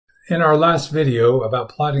In our last video about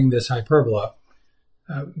plotting this hyperbola,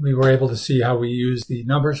 we were able to see how we use the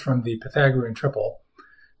numbers from the Pythagorean Triple.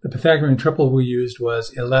 The Pythagorean Triple we used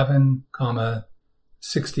was 11,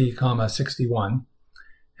 60, 61,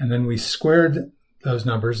 and then we squared those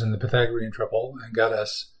numbers in the Pythagorean Triple and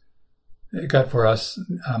it got for us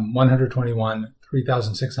 121,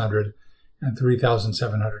 3,600, and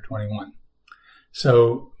 3,721.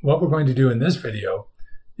 So what we're going to do in this video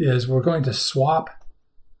is we're going to swap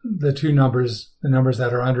the two numbers, the numbers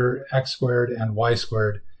that are under x squared and y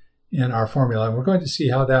squared in our formula. And we're going to see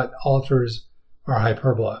how that alters our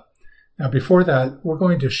hyperbola. Now before that, we're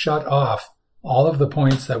going to shut off all of the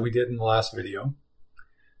points that we did in the last video.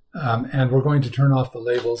 And we're going to turn off the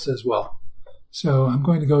labels as well. So I'm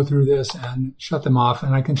going to go through this and shut them off.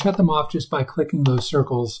 And I can shut them off just by clicking those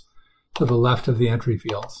circles to the left of the entry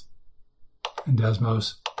fields in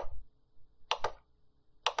Desmos.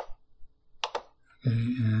 Okay,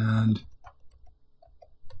 and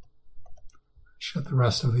shut the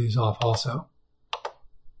rest of these off also.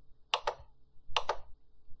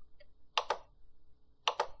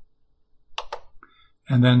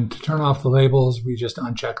 And then to turn off the labels, we just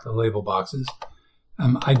uncheck the label boxes.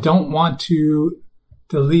 I don't want to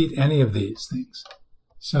delete any of these things.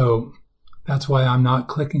 So that's why I'm not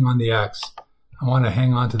clicking on the X. I want to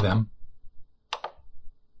hang on to them.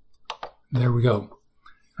 There we go.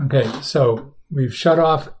 Okay, so we've shut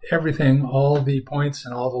off everything, all the points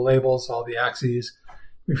and all the labels, all the axes.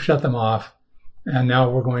 We've shut them off. And now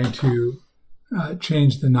we're going to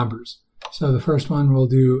change the numbers. So the first one we'll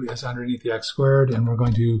do is underneath the x squared, and we're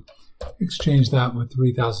going to exchange that with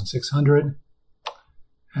 3,600.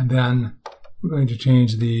 And then we're going to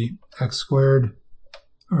change the x squared,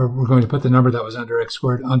 or we're going to put the number that was under x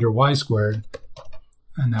squared under y squared.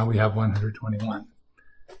 And now we have 121.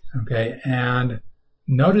 Okay, and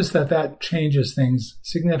notice that that changes things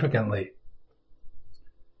significantly.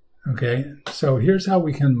 Okay, so here's how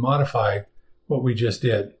we can modify what we just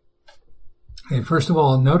did. Okay, first of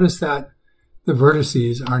all, notice that the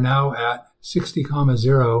vertices are now at 60,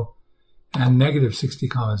 0 and negative 60,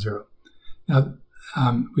 0. Now,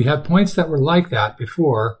 we had points that were like that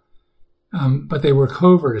before, but they were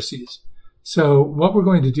co-vertices. So what we're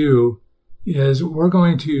going to do is we're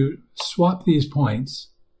going to swap these points,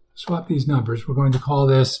 swap these numbers. We're going to call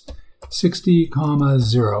this 60,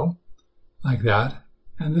 0, like that.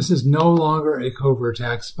 And this is no longer a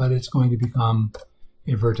co-vertex, but it's going to become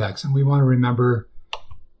a vertex. And we want to remember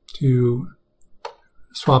to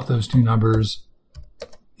swap those two numbers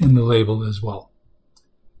in the label as well.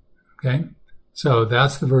 Okay, so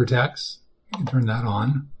that's the vertex. We can turn that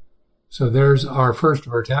on. So there's our first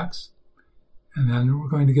vertex. And then we're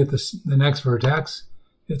going to get the next vertex.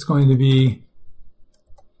 It's going to be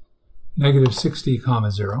negative 60,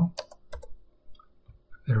 0.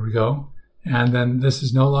 There we go. And then this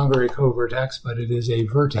is no longer a co-vertex, but it is a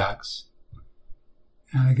vertex.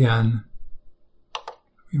 And again,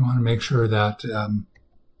 we want to make sure that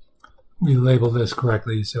we label this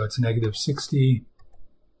correctly. So it's negative 60,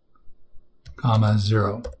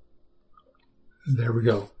 0. There we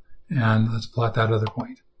go. And let's plot that other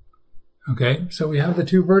point. Okay, so we have the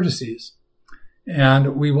two vertices.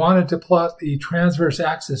 And we wanted to plot the transverse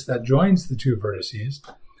axis that joins the two vertices.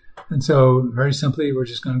 And so very simply, we're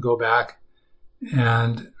just going to go back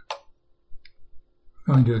and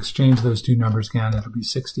we're going to exchange those two numbers again. It'll be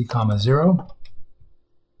 60, 0.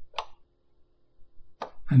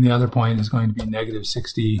 And the other point is going to be negative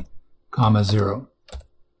 60, 0.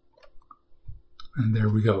 And there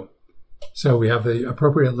we go. So we have the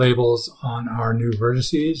appropriate labels on our new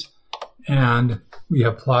vertices, and we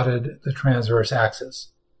have plotted the transverse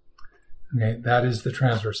axis. Okay, that is the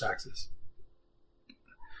transverse axis.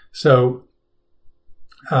 So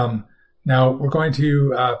now we're going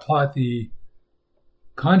to plot the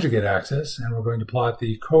conjugate axis, and we're going to plot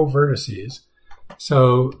the co-vertices.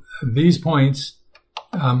 So these points,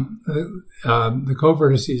 the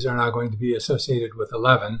co-vertices are now going to be associated with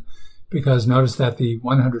 11, because notice that the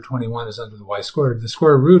 121 is under the y squared. The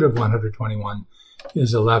square root of 121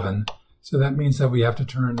 is 11. So that means that we have to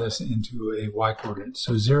turn this into a y coordinate.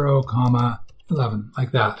 So 0, 11,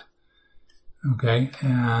 like that. Okay,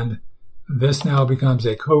 and this now becomes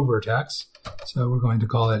a co-vertex. So we're going to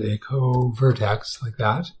call it a co-vertex, like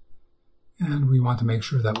that. And we want to make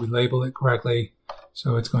sure that we label it correctly.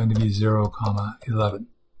 So it's going to be 0, 11.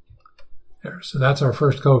 There, so that's our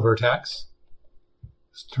first co-vertex.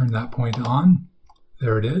 Let's turn that point on.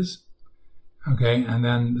 There it is. Okay, and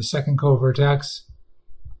then the second co-vertex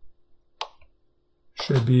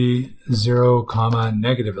should be 0,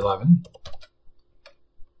 negative 11.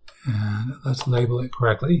 And let's label it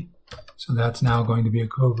correctly. So that's now going to be a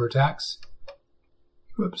co-vertex.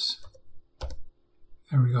 Whoops.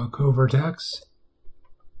 There we go, co-vertex.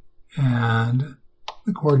 And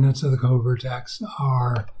the coordinates of the co-vertex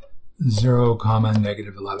are 0,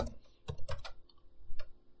 negative 11.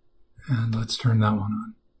 And let's turn that one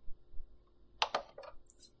on.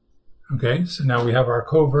 Okay, so now we have our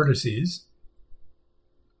co-vertices.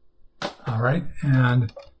 All right,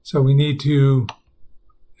 and so we need to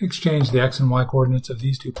exchange the x and y coordinates of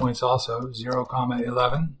these 2 points also, 0,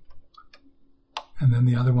 11. And then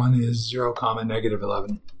the other one is 0, negative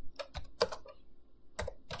 11.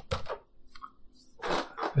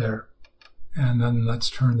 There. And then let's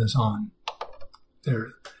turn this on.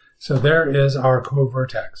 There. So there is our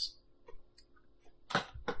co-vertex.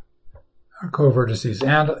 Our co-vertices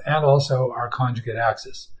and also our conjugate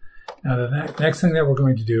axis. Now the next thing that we're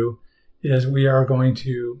going to do is we are going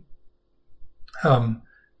to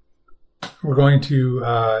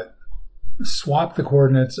swap the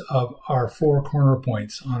coordinates of our 4 corner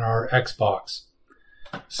points on our x box.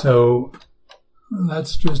 So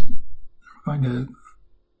let's just, we're going to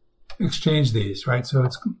exchange these, right? So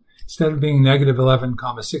it's, instead of being negative 11,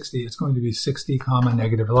 60, it's going to be 60,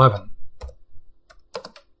 negative 11.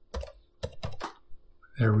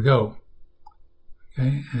 There we go.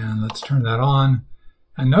 Okay, and let's turn that on.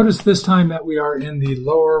 And notice this time that we are in the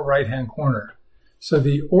lower right-hand corner. So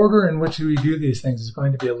the order in which we do these things is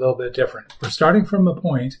going to be a little bit different. We're starting from a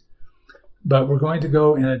point, but we're going to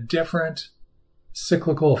go in a different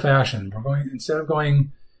cyclical fashion. We're going, instead of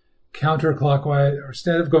going counterclockwise, or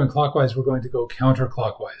instead of going clockwise, we're going to go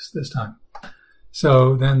counterclockwise this time.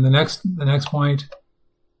 So then the next point,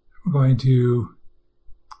 we're going to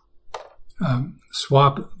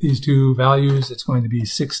swap these 2 values. It's going to be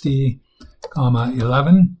 60,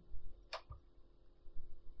 11.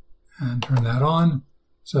 And turn that on.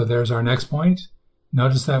 So there's our next point.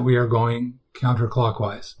 Notice that we are going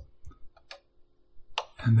counterclockwise.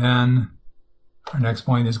 And then our next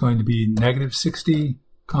point is going to be negative 60,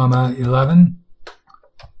 11.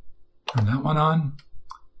 Turn that one on.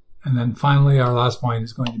 And then finally our last point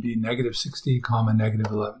is going to be negative 60, negative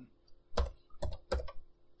 11.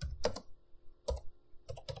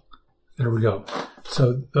 There we go.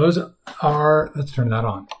 So those are, let's turn that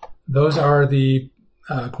on. Those are the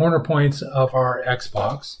corner points of our x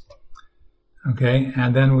box. Okay,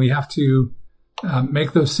 and then we have to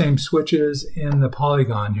make those same switches in the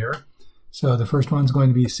polygon here. So the first one's going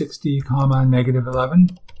to be 60, negative 11.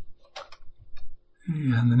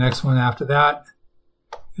 And the next one after that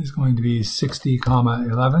is going to be 60,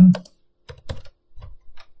 11.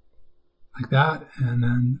 Like that. And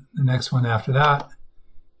then the next one after that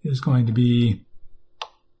is going to be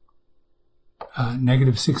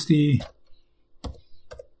negative 60,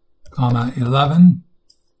 11.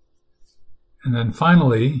 And then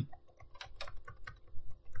finally,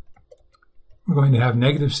 we're going to have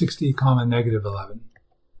negative 60, negative 11.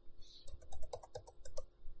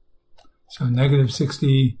 So negative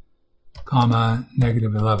 60,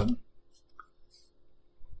 negative 11.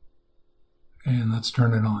 Okay, and let's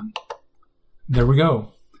turn it on. There we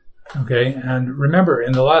go. Okay, and remember,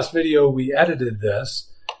 in the last video, we edited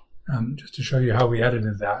this, just to show you how we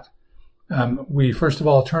edited that. We first of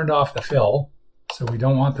all turned off the fill, so we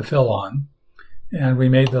don't want the fill on, and we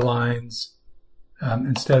made the lines,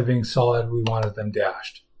 instead of being solid, we wanted them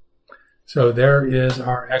dashed. So there is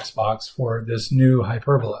our x box for this new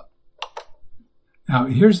hyperbola. Now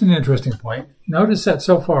here's an interesting point. Notice that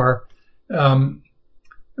so far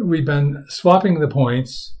we've been swapping the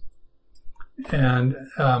points, and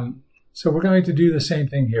so we're going to do the same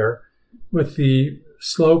thing here with the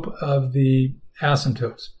slope of the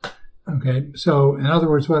asymptotes. Okay, so in other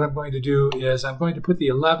words, what I'm going to do is I'm going to put the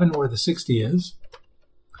 11 where the 60 is,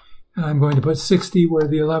 and I'm going to put 60 where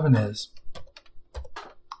the 11 is,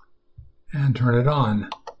 and turn it on.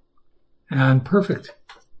 And perfect.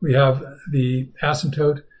 We have the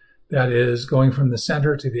asymptote that is going from the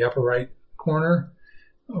center to the upper right corner,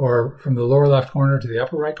 or from the lower left corner to the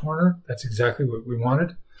upper right corner. That's exactly what we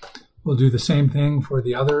wanted. We'll do the same thing for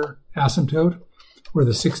the other asymptote. Where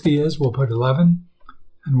the 60 is, we'll put 11.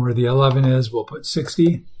 And where the 11 is, we'll put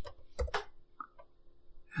 60.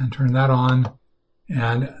 And turn that on.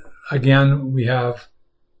 And again, we have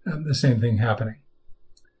the same thing happening.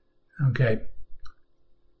 Okay.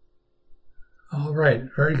 All right,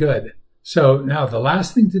 very good. So now the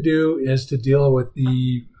last thing to do is to deal with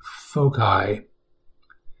the foci.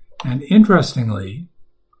 And interestingly,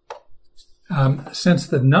 since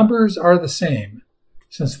the numbers are the same,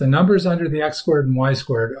 since the numbers under the x squared and y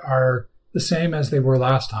squared are the same as they were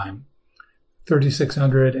last time,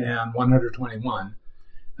 3600 and 121,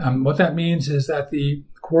 what that means is that the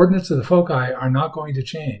coordinates of the foci are not going to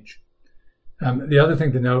change. The other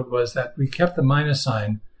thing to note was that we kept the minus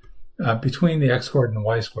sign between the x squared and the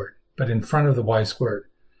y squared, but in front of the y squared.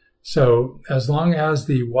 So as long as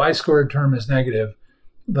the y squared term is negative,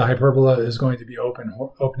 the hyperbola is going to be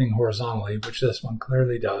opening horizontally, which this one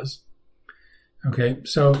clearly does. Okay,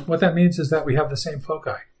 so what that means is that we have the same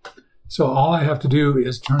foci. So all I have to do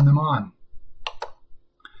is turn them on.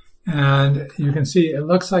 And you can see it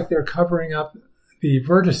looks like they're covering up the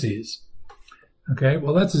vertices. Okay,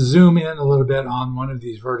 well, let's zoom in a little bit on one of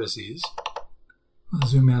these vertices. I'll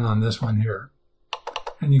zoom in on this one here.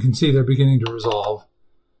 And you can see they're beginning to resolve.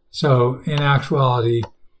 So in actuality,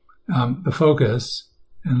 the focus,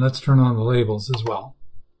 and let's turn on the labels as well.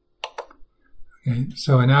 Okay,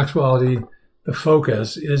 so in actuality, the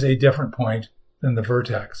focus is a different point than the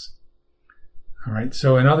vertex. All right,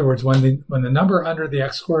 so in other words, when the number under the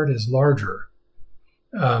x squared is larger,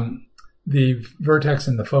 the vertex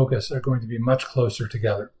and the focus are going to be much closer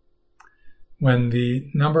together. When the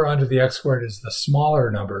number under the x squared is the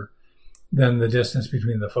smaller number, then the distance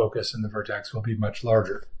between the focus and the vertex will be much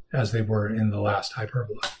larger, as they were in the last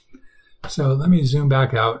hyperbola. So let me zoom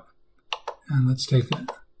back out, and let's take a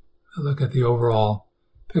look at the overall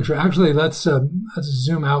picture. Actually, let's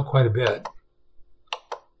zoom out quite a bit.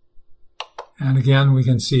 And again, we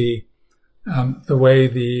can see the way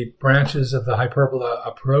the branches of the hyperbola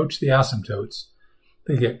approach the asymptotes.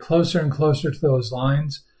 They get closer and closer to those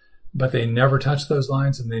lines, but they never touch those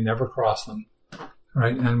lines and they never cross them.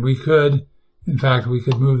 Right? And we could, in fact, we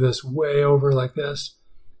could move this way over like this,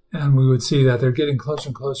 and we would see that they're getting closer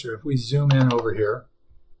and closer. If we zoom in over here,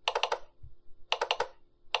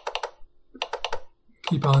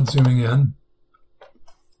 keep on zooming in,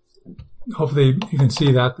 hopefully you can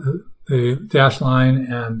see that the dashed line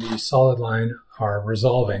and the solid line are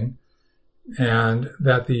resolving, and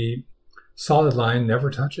that the solid line never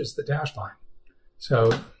touches the dashed line.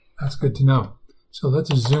 So that's good to know. So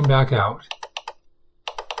let's zoom back out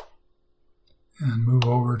and move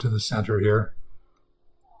over to the center here.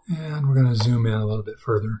 And we're going to zoom in a little bit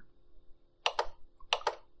further.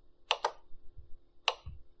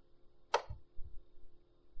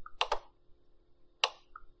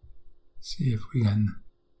 See if we can,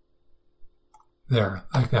 there,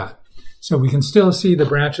 like that. So we can still see the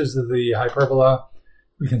branches of the hyperbola.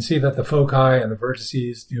 We can see that the foci and the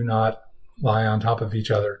vertices do not lie on top of each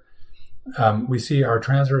other. We see our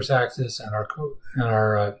transverse axis and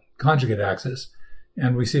our conjugate axis,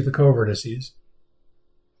 and we see the co-vertices.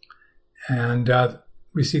 And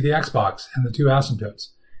we see the x-box and the two asymptotes.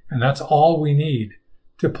 And that's all we need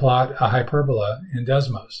to plot a hyperbola in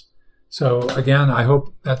Desmos. So again, I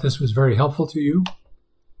hope that this was very helpful to you.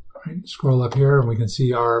 All right, scroll up here and we can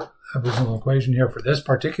see our original equation here for this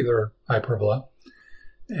particular hyperbola.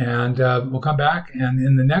 And we'll come back, and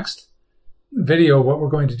in the next video, what we're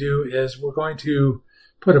going to do is we're going to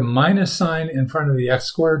put a minus sign in front of the x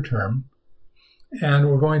squared term, and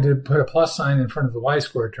we're going to put a plus sign in front of the y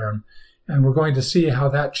squared term, and we're going to see how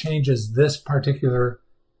that changes this particular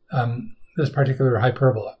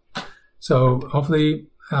hyperbola. So hopefully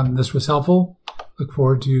this was helpful. Look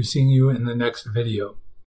forward to seeing you in the next video.